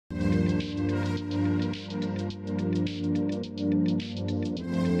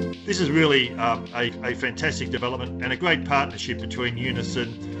This is really a fantastic development and a great partnership between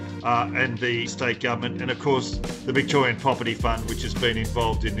Unison and the state government, and of course the Victorian Property Fund, which has been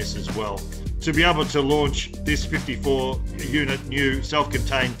involved in this as well. To be able to launch this 54-unit new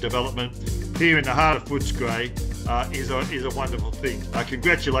self-contained development here in the heart of Footscray is a wonderful thing.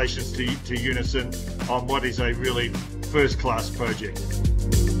 Congratulations to Unison on what is a really first-class project.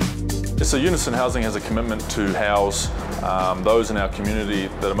 So Unison Housing has a commitment to house those in our community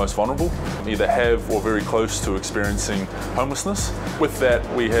that are most vulnerable, either have or very close to experiencing homelessness. With that,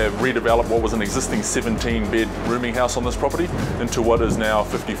 we have redeveloped what was an existing 17-bed rooming house on this property into what is now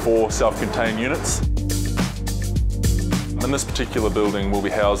 54 self-contained units. In this particular building, we'll be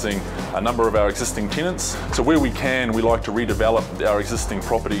housing a number of our existing tenants. So where we can, we like to redevelop our existing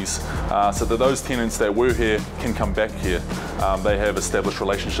properties so that those tenants that were here can come back here. They have established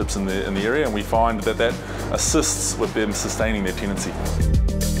relationships in the area, and we find that that assists with them sustaining their tenancy.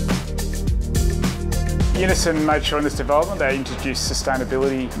 Unison made sure in this development they introduced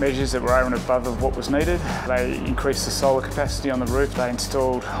sustainability measures that were over and above of what was needed. They increased the solar capacity on the roof. They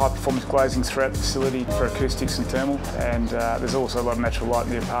installed high-performance glazing throughout the facility for acoustics and thermal. And there's also a lot of natural light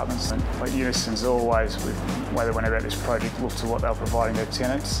in the apartments. And Unison's always, with the way they went about this project, looked to what they were providing their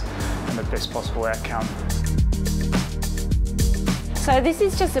tenants and the best possible outcome. So this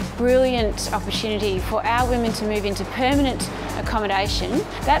is just a brilliant opportunity for our women to move into permanent accommodation.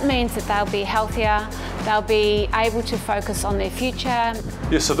 That means that they'll be healthier, they'll be able to focus on their future.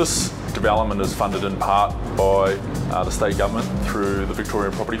 Yeah, so this development is funded in part by the state government through the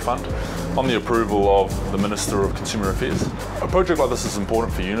Victorian Property Fund on the approval of the Minister of Consumer Affairs. A project like this is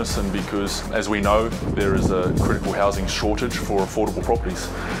important for Unison because, as we know, there is a critical housing shortage for affordable properties,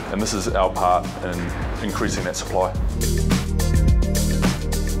 and this is our part in increasing that supply.